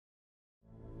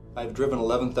I've driven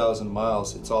 11,000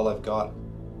 miles. It's all I've got.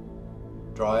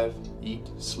 Drive, eat,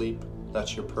 sleep.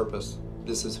 That's your purpose.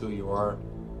 This is who you are.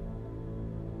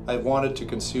 I've wanted to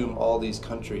consume all these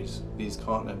countries, these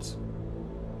continents.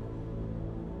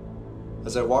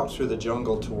 As I walked through the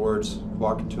jungle towards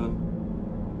Wakatoon,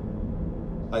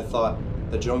 I thought,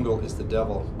 the jungle is the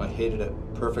devil. I hated it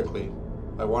perfectly.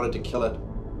 I wanted to kill it,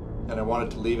 and I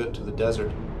wanted to leave it to the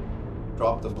desert,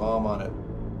 drop the bomb on it,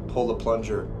 pull the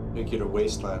plunger, nuclear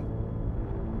wasteland,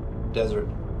 desert.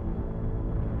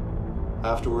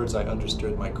 Afterwards, I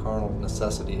understood my carnal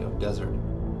necessity of desert,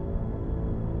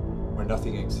 where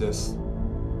nothing exists,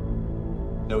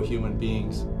 no human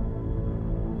beings,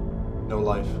 no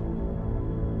life,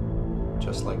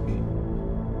 just like me.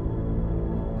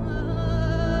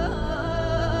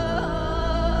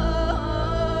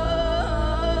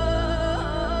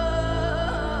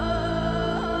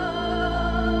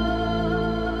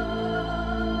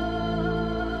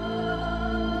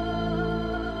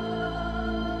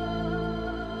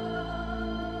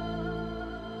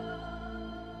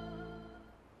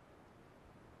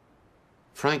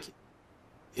 Frank,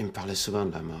 il me parlait souvent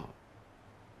de la mort.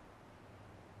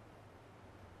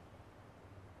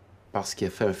 Parce qu'il a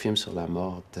fait un film sur la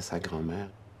mort de sa grand-mère.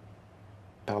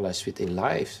 Par la suite, et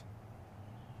Life,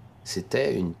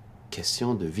 c'était une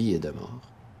question de vie et de mort.